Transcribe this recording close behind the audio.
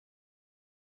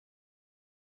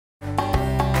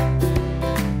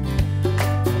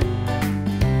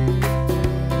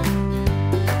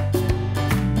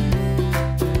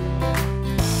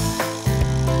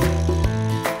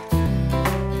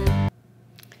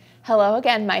Hello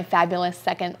again, my fabulous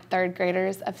second, third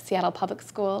graders of Seattle Public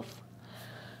Schools.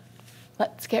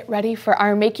 Let's get ready for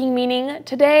our Making Meaning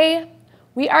today.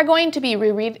 We are going to be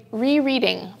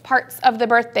rereading parts of the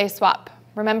birthday swap.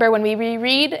 Remember, when we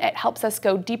reread, it helps us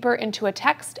go deeper into a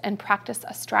text and practice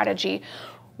a strategy.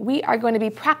 We are going to be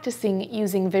practicing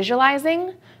using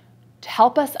visualizing to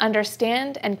help us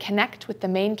understand and connect with the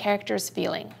main character's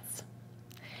feelings.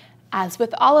 As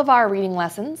with all of our reading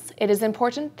lessons, it is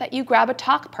important that you grab a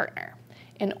talk partner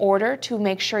in order to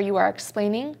make sure you are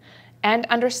explaining and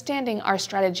understanding our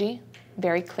strategy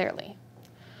very clearly.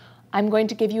 I'm going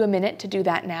to give you a minute to do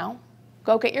that now.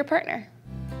 Go get your partner.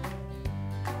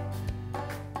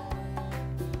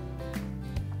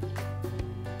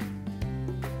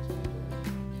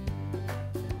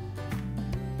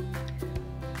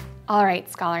 All right,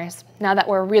 scholars, now that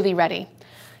we're really ready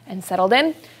and settled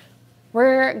in,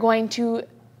 we're going to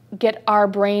get our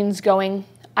brains going.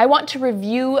 I want to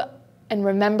review and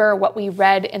remember what we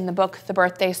read in the book, The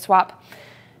Birthday Swap,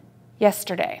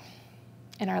 yesterday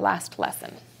in our last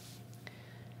lesson.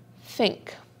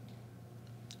 Think.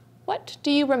 What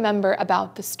do you remember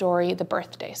about the story, The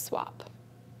Birthday Swap?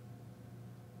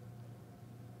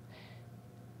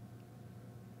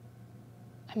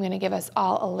 I'm going to give us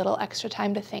all a little extra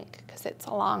time to think because it's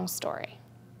a long story.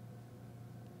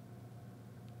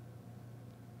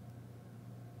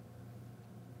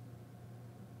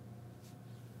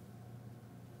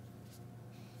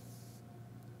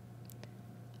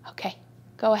 Okay,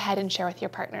 go ahead and share with your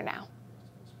partner now.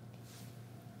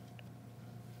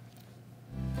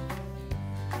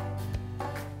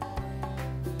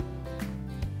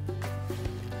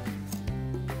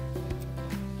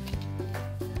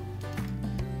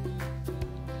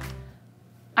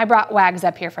 I brought Wags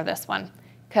up here for this one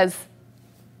because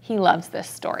he loves this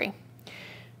story.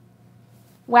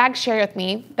 Wags shared with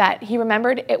me that he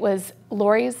remembered it was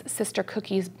Lori's sister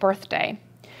Cookie's birthday,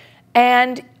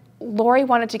 and Lori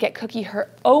wanted to get Cookie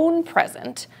her own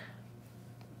present,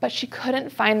 but she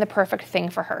couldn't find the perfect thing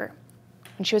for her,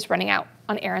 and she was running out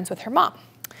on errands with her mom.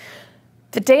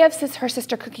 The day of her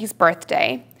sister Cookie's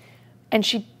birthday, and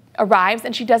she arrives,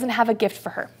 and she doesn't have a gift for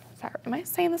her. Am I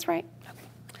saying this right? Okay.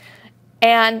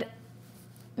 And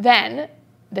then,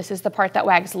 this is the part that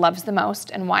Wags loves the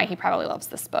most, and why he probably loves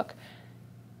this book.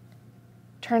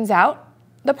 Turns out,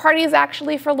 the party is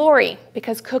actually for Lori,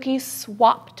 because Cookie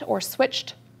swapped or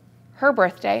switched her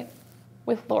birthday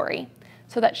with Lori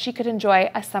so that she could enjoy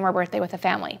a summer birthday with a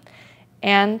family.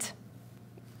 And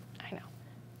I know,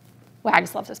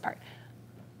 Wags loves this part.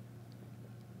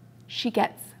 She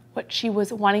gets what she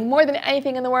was wanting more than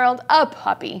anything in the world, a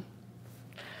puppy.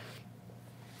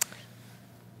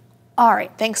 All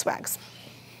right, thanks, Wags.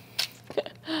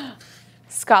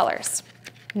 Scholars,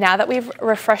 now that we've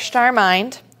refreshed our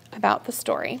mind about the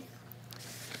story,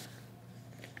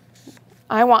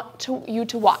 I want you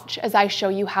to watch as I show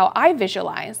you how I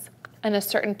visualize in a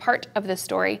certain part of the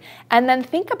story, and then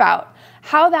think about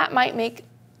how that might make,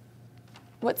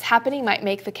 what's happening might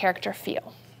make the character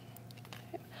feel.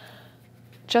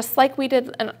 Just like we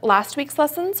did in last week's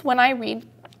lessons, when I read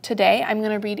today, I'm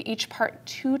going to read each part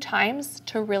 2 times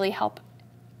to really help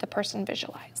the person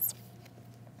visualize.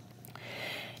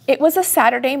 It was a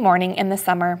Saturday morning in the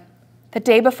summer, the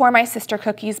day before my sister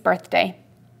Cookie's birthday.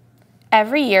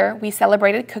 Every year, we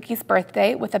celebrated Cookie's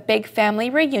birthday with a big family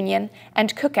reunion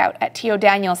and cookout at Tio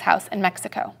Daniel's house in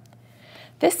Mexico.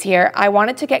 This year, I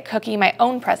wanted to get Cookie my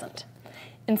own present,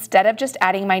 instead of just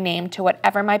adding my name to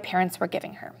whatever my parents were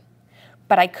giving her.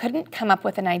 But I couldn't come up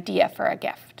with an idea for a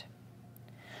gift.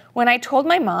 When I told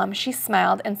my mom, she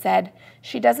smiled and said,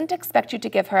 "She doesn't expect you to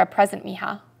give her a present,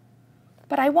 mija."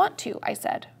 "But I want to," I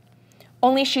said.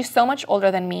 "Only she's so much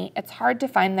older than me, it's hard to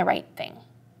find the right thing."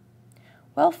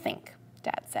 "Well, think,"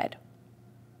 Dad said.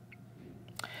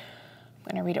 I'm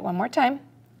going to read it one more time.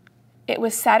 It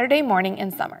was Saturday morning in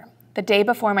summer, the day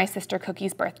before my sister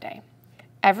Cookie's birthday.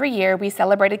 Every year, we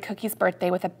celebrated Cookie's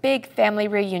birthday with a big family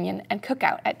reunion and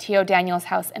cookout at Tio Daniel's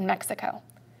house in Mexico.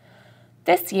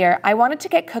 This year, I wanted to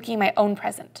get Cookie my own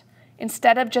present,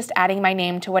 instead of just adding my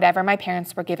name to whatever my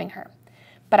parents were giving her.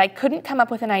 But I couldn't come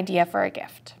up with an idea for a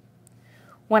gift.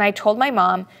 When I told my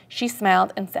mom, she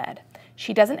smiled and said,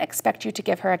 "She doesn't expect you to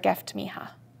give her a gift, mija."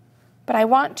 "But I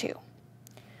want to."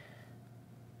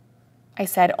 I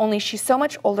said, "Only she's so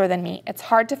much older than me, it's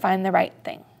hard to find the right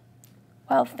thing."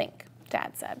 "Well, think,"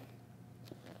 Dad said.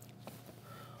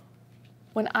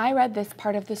 When I read this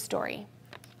part of the story,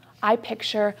 I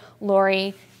picture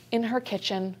Lori in her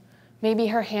kitchen, maybe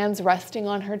her hands resting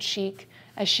on her cheek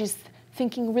as she's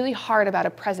thinking really hard about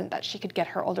a present that she could get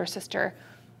her older sister,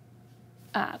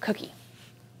 Cookie.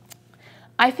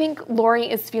 I think Lori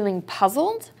is feeling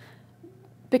puzzled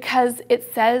because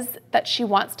it says that she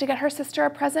wants to get her sister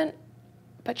a present,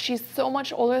 but she's so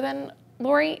much older than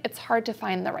Lori, it's hard to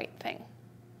find the right thing.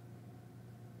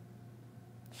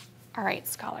 All right,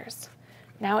 scholars,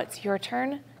 now it's your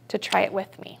turn to try it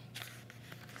with me.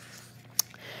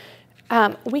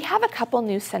 We have a couple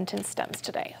new sentence stems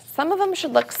today. Some of them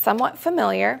should look somewhat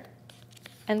familiar,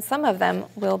 and some of them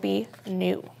will be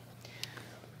new.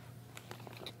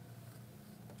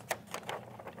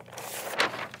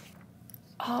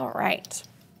 All right.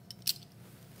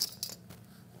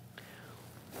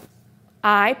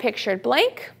 I pictured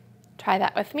blank. Try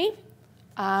that with me.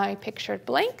 I pictured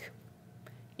blank.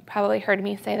 You probably heard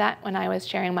me say that when I was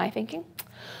sharing my thinking.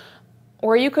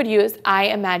 Or you could use I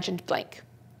imagined blank.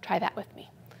 Try that with me.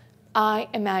 I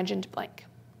imagined blank.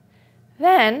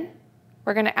 Then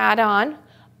we're going to add on,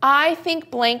 I think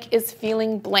blank is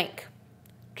feeling blank.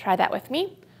 Try that with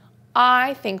me.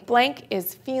 I think blank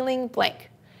is feeling blank.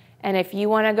 And if you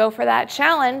want to go for that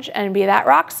challenge and be that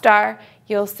rock star,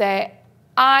 you'll say,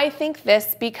 I think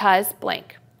this because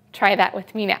blank. Try that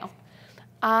with me now.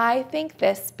 I think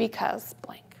this because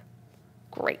blank.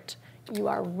 Great. You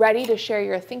are ready to share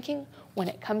your thinking when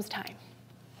it comes time.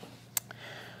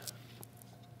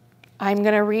 I'm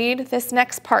going to read this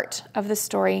next part of the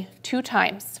story 2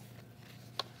 times.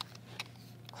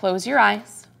 Close your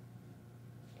eyes.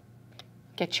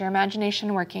 Get your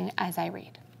imagination working as I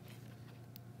read.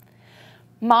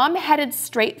 Mom headed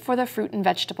straight for the fruit and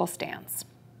vegetable stands.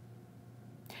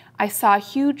 I saw a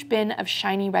huge bin of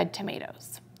shiny red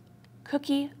tomatoes.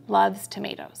 Cookie loves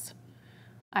tomatoes.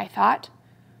 I thought.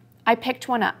 I picked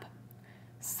one up.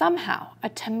 Somehow, a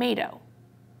tomato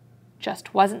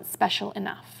just wasn't special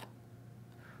enough.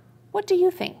 What do you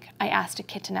think? I asked a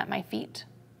kitten at my feet.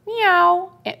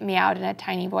 Meow, it meowed in a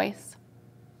tiny voice.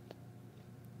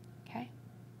 Okay.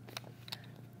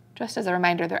 Just as a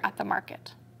reminder, they're at the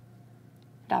market.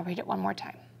 And I'll read it one more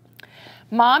time.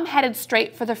 Mom headed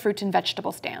straight for the fruit and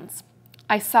vegetable stands.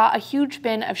 I saw a huge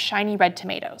bin of shiny red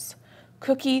tomatoes.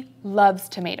 Cookie loves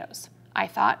tomatoes, I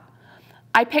thought.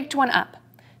 I picked one up.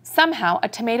 Somehow, a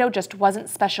tomato just wasn't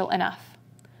special enough.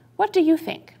 What do you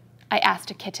think? I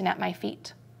asked a kitten at my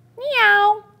feet.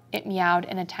 Meow, it meowed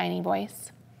in a tiny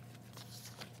voice.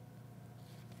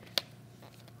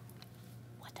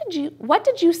 What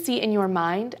did you see in your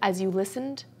mind as you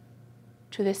listened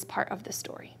to this part of the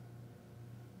story?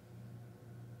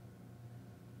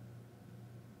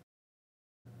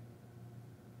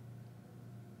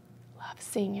 Love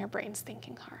seeing your brains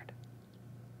thinking hard.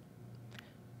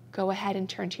 Go ahead and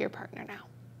turn to your partner now.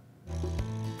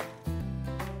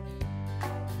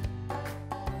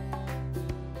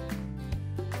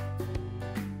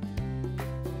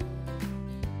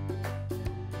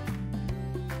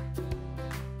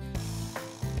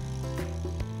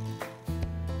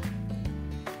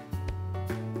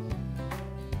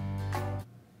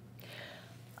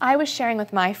 I was sharing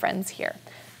with my friends here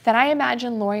that I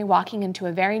imagine Lori walking into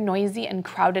a very noisy and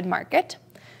crowded market.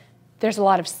 There's a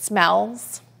lot of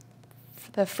smells,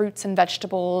 the fruits and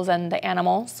vegetables and the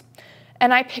animals.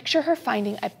 And I picture her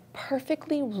finding a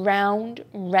perfectly round,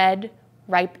 red,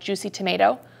 ripe, juicy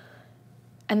tomato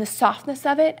and the softness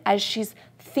of it as she's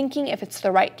thinking if it's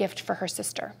the right gift for her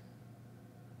sister.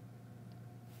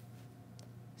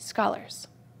 Scholars,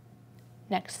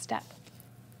 next step.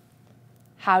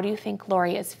 How do you think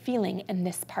Lori is feeling in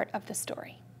this part of the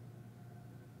story?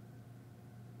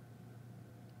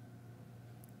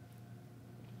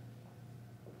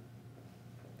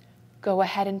 Go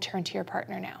ahead and turn to your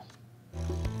partner now.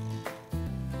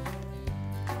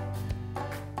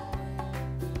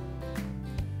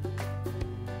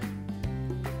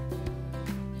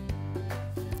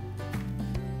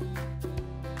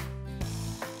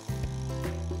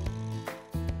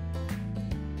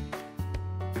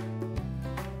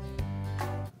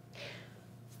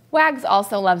 Wags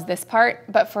also loves this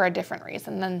part, but for a different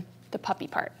reason than the puppy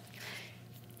part.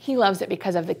 He loves it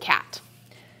because of the cat.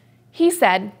 He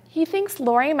said he thinks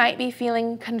Lori might be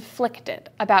feeling conflicted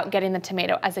about getting the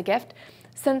tomato as a gift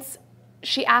since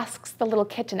she asks the little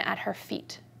kitten at her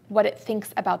feet what it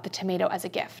thinks about the tomato as a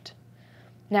gift.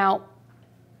 Now,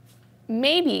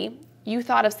 maybe you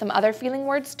thought of some other feeling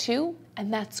words too,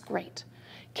 and that's great.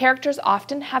 Characters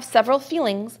often have several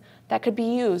feelings that could be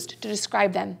used to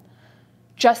describe them.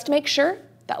 Just make sure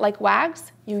that, like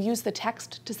Wags, you use the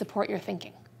text to support your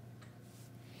thinking.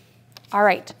 All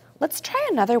right, let's try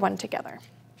another one together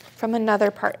from another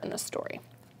part in the story.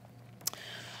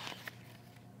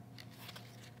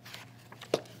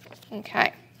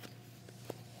 Okay.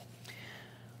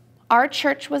 Our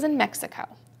church was in Mexico,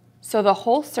 so the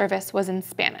whole service was in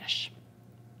Spanish.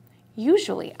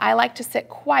 Usually, I like to sit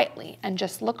quietly and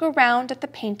just look around at the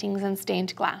paintings and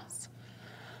stained glass.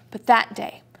 But that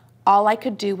day, all I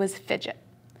could do was fidget.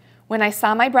 When I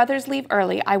saw my brothers leave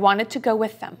early, I wanted to go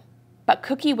with them, but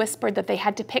Cookie whispered that they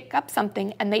had to pick up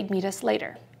something and they'd meet us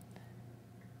later.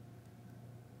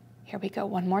 Here we go,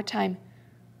 one more time.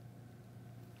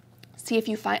 See if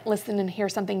you listen and hear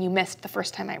something you missed the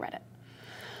first time I read it.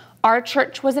 Our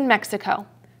church was in Mexico,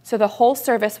 so the whole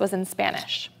service was in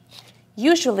Spanish.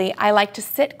 Usually, I like to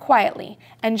sit quietly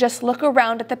and just look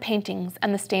around at the paintings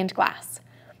and the stained glass.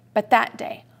 But that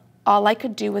day, all I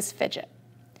could do was fidget.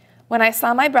 When I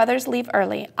saw my brothers leave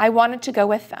early, I wanted to go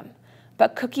with them,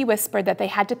 but Cookie whispered that they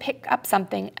had to pick up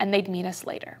something and they'd meet us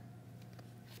later.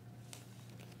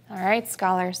 All right,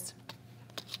 scholars.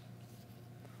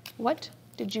 What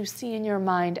did you see in your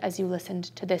mind as you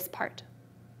listened to this part?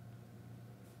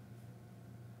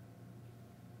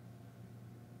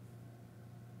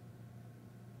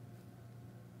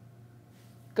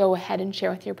 Go ahead and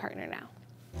share with your partner now.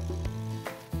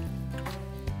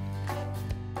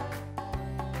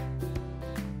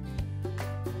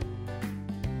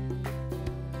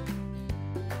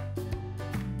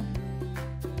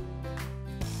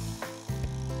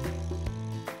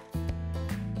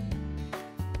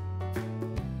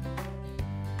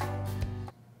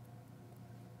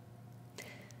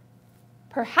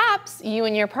 Perhaps you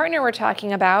and your partner were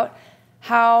talking about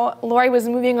how Lori was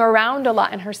moving around a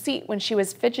lot in her seat when she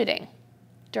was fidgeting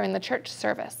during the church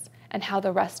service, and how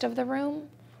the rest of the room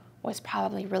was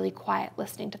probably really quiet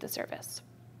listening to the service.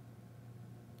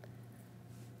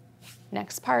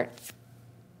 Next part.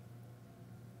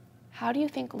 How do you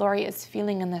think Lori is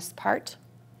feeling in this part?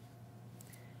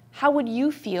 How would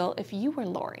you feel if you were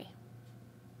Lori?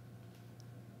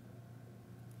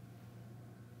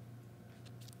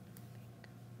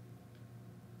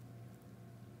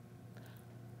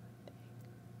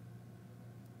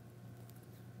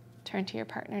 Turn to your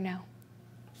partner now.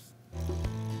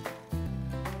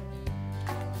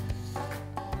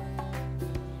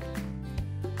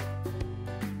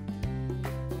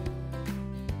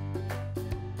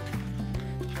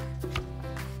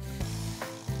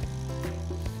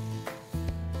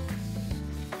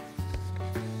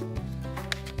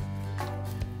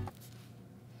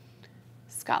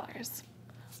 Scholars,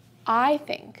 I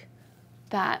think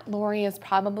that Lori is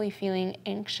probably feeling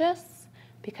anxious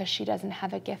because she doesn't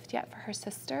have a gift yet for her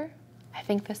sister. I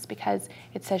think this because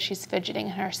it says she's fidgeting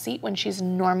in her seat when she's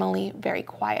normally very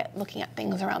quiet looking at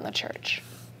things around the church.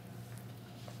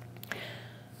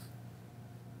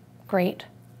 Great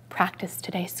practice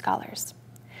today, scholars.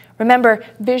 Remember,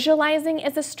 visualizing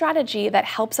is a strategy that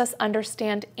helps us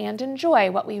understand and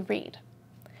enjoy what we read.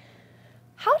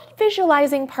 How did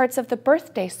visualizing parts of the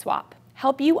birthday swap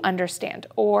help you understand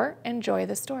or enjoy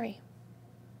the story?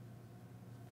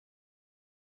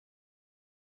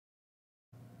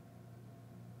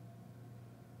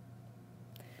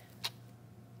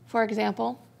 For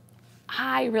example,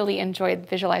 I really enjoyed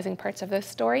visualizing parts of this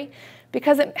story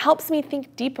because it helps me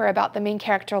think deeper about the main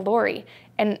character, Lori,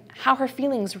 and how her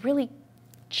feelings really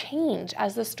change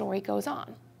as the story goes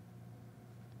on.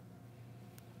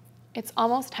 It's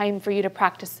almost time for you to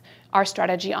practice our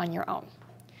strategy on your own.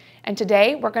 And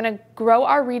today, we're going to grow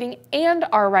our reading and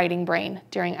our writing brain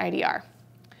during IDR.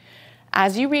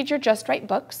 As you read your Just Right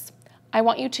books, I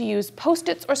want you to use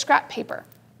Post-its or scrap paper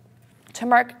to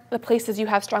mark the places you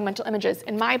have strong mental images.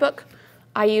 In my book,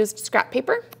 I used scrap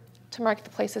paper to mark the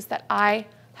places that I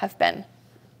have been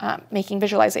making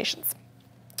visualizations.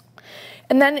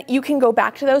 And then you can go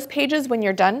back to those pages when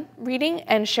you're done reading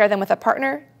and share them with a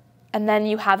partner, and then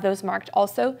you have those marked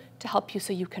also to help you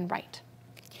so you can write.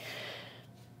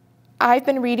 I've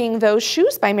been reading Those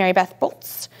Shoes by Mary Beth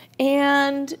Boltz,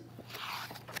 and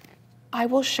I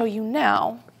will show you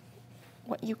now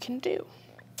what you can do.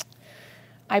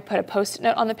 I put a Post-it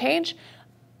note on the page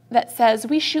that says,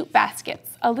 "We shoot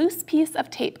baskets. A loose piece of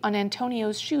tape on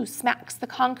Antonio's shoe smacks the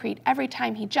concrete every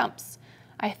time he jumps.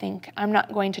 I think, I'm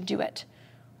not going to do it.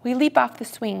 We leap off the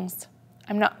swings.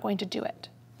 I'm not going to do it.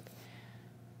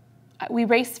 We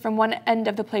race from one end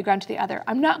of the playground to the other.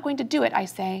 I'm not going to do it, I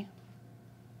say."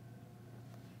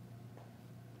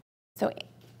 So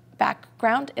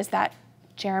background is that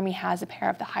Jeremy has a pair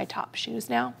of the high-top shoes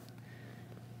now,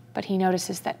 but he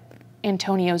notices that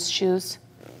Antonio's shoes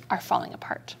are falling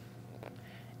apart.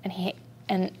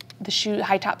 And the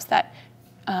high tops that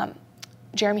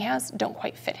Jeremy has don't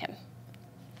quite fit him.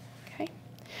 Okay?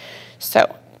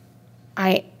 So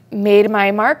I made my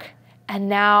mark, and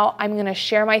now I'm going to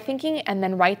share my thinking and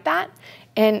then write that.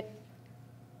 And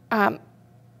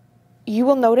you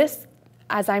will notice,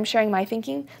 as I'm sharing my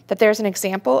thinking, that there's an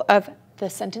example of the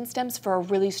sentence stems for a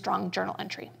really strong journal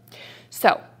entry.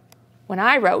 So when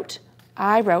I wrote,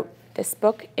 this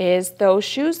book is Those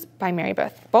Shoes by Mary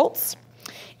Beth Boltz.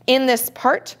 In this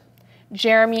part,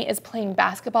 Jeremy is playing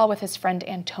basketball with his friend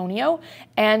Antonio,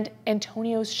 and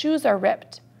Antonio's shoes are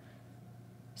ripped.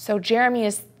 So Jeremy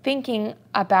is thinking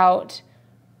about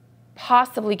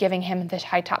possibly giving him the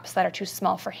high tops that are too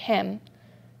small for him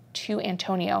to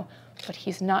Antonio, but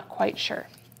he's not quite sure.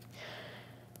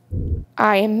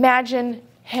 I imagine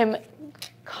him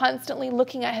constantly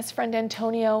looking at his friend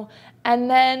Antonio and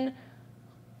then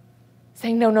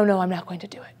saying, no, I'm not going to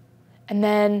do it. And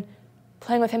then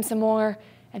playing with him some more,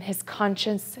 and his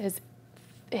conscience, his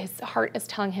heart is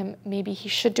telling him maybe he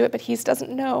should do it, but he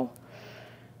doesn't know.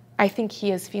 I think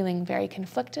he is feeling very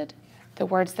conflicted. The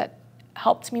words that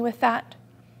helped me with that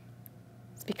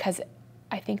is because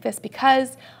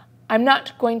I'm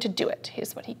not going to do it,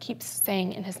 is what he keeps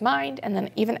saying in his mind and then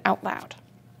even out loud.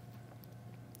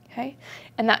 Okay?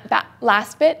 And that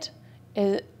last bit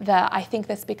is I think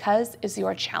this because is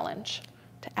your challenge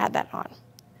to add that on.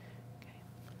 Okay.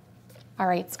 All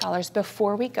right, scholars,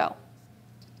 before we go,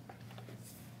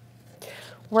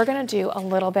 we're going to do a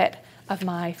little bit of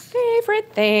my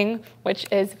favorite thing, which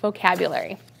is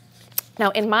vocabulary. Now,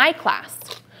 in my class,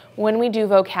 when we do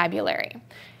vocabulary,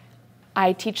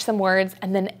 I teach some words,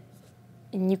 and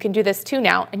you can do this too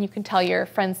now, and you can tell your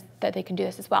friends that they can do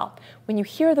this as well. When you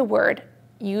hear the word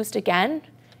used again,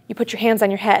 you put your hands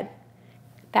on your head.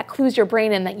 That clues your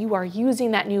brain in that you are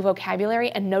using that new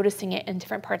vocabulary and noticing it in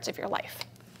different parts of your life.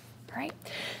 All right?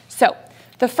 So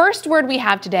the first word we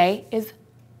have today is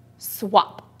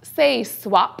swap. Say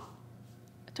swap.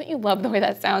 Don't you love the way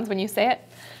that sounds when you say it?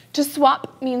 To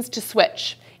swap means to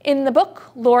switch. In the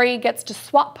book, Lori gets to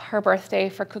swap her birthday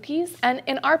for cookies, and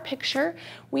in our picture,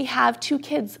 we have two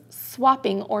kids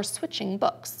swapping or switching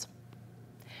books.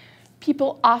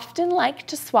 People often like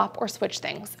to swap or switch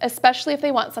things, especially if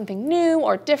they want something new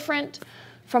or different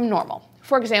from normal.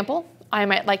 For example, I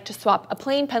might like to swap a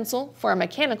plain pencil for a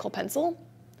mechanical pencil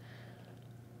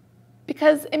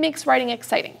because it makes writing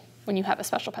exciting when you have a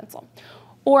special pencil.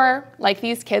 Or, like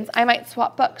these kids, I might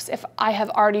swap books if I have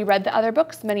already read the other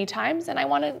books many times and I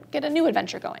want to get a new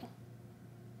adventure going.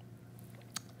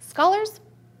 Scholars,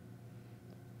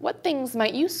 what things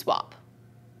might you swap?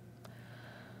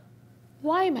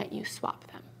 Why might you swap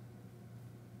them?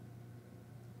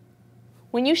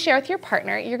 When you share with your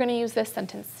partner, you're going to use this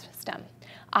sentence stem.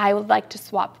 I would like to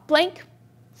swap blank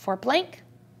for blank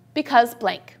because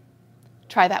blank.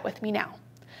 Try that with me now.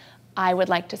 I would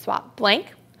like to swap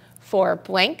blank for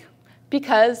blank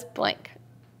because blank.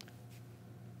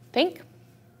 Think.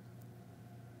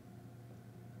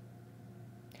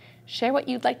 Share what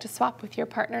you'd like to swap with your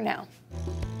partner now.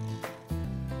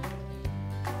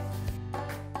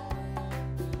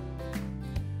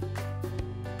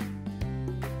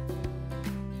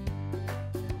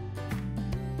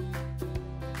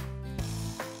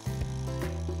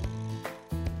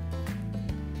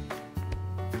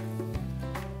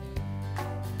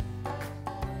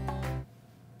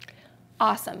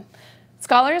 Awesome.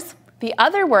 Scholars, the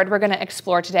other word we're going to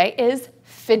explore today is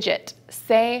fidget.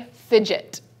 Say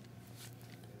fidget.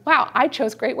 Wow, I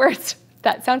chose great words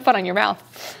that sound fun on your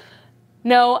mouth.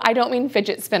 No, I don't mean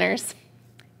fidget spinners,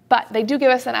 but they do give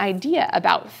us an idea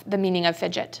about the meaning of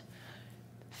fidget.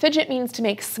 Fidget means to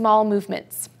make small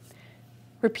movements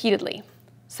repeatedly.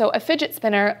 So a fidget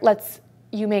spinner lets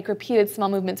you make repeated small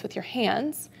movements with your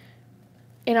hands.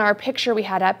 In our picture we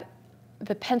had up,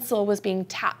 the pencil was being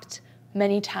tapped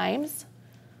many times.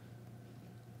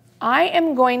 Before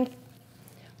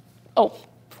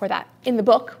that, in the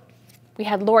book, we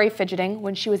had Lori fidgeting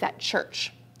when she was at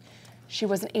church. She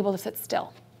wasn't able to sit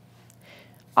still.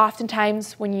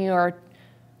 Oftentimes, when you're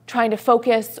trying to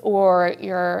focus or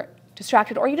you're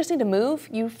distracted or you just need to move,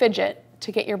 you fidget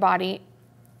to get your body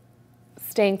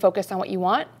staying focused on what you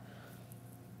want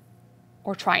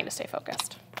or trying to stay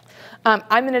focused.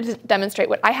 I'm going to demonstrate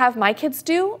what I have my kids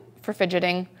do for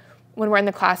fidgeting when we're in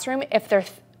the classroom.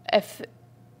 If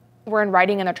we're in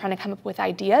writing and they're trying to come up with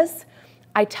ideas,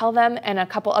 I tell them, and a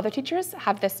couple other teachers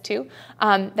have this too,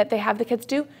 that they have the kids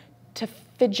do to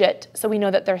fidget so we know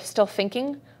that they're still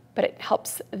thinking, but it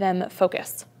helps them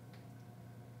focus.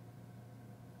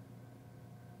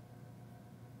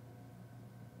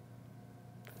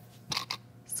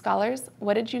 Scholars,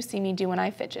 what did you see me do when I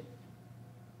fidget?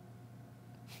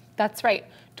 That's right,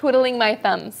 twiddling my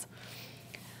thumbs.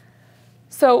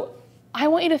 So I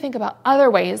want you to think about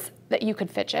other ways that you could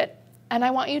fidget, and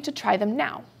I want you to try them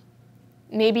now.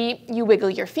 Maybe you wiggle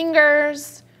your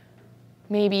fingers,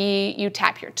 maybe you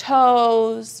tap your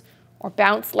toes, or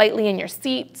bounce lightly in your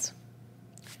seat,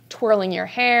 twirling your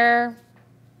hair,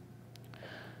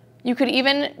 You could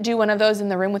even do one of those in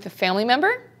the room with a family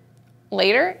member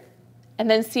later, and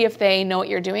then see if they know what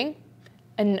you're doing,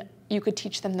 and you could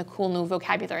teach them the cool new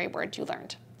vocabulary word you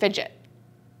learned, fidget.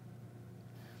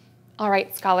 All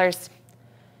right, scholars.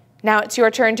 Now it's your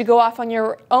turn to go off on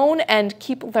your own and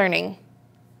keep learning.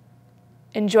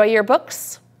 Enjoy your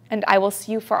books, and I will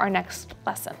see you for our next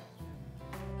lesson.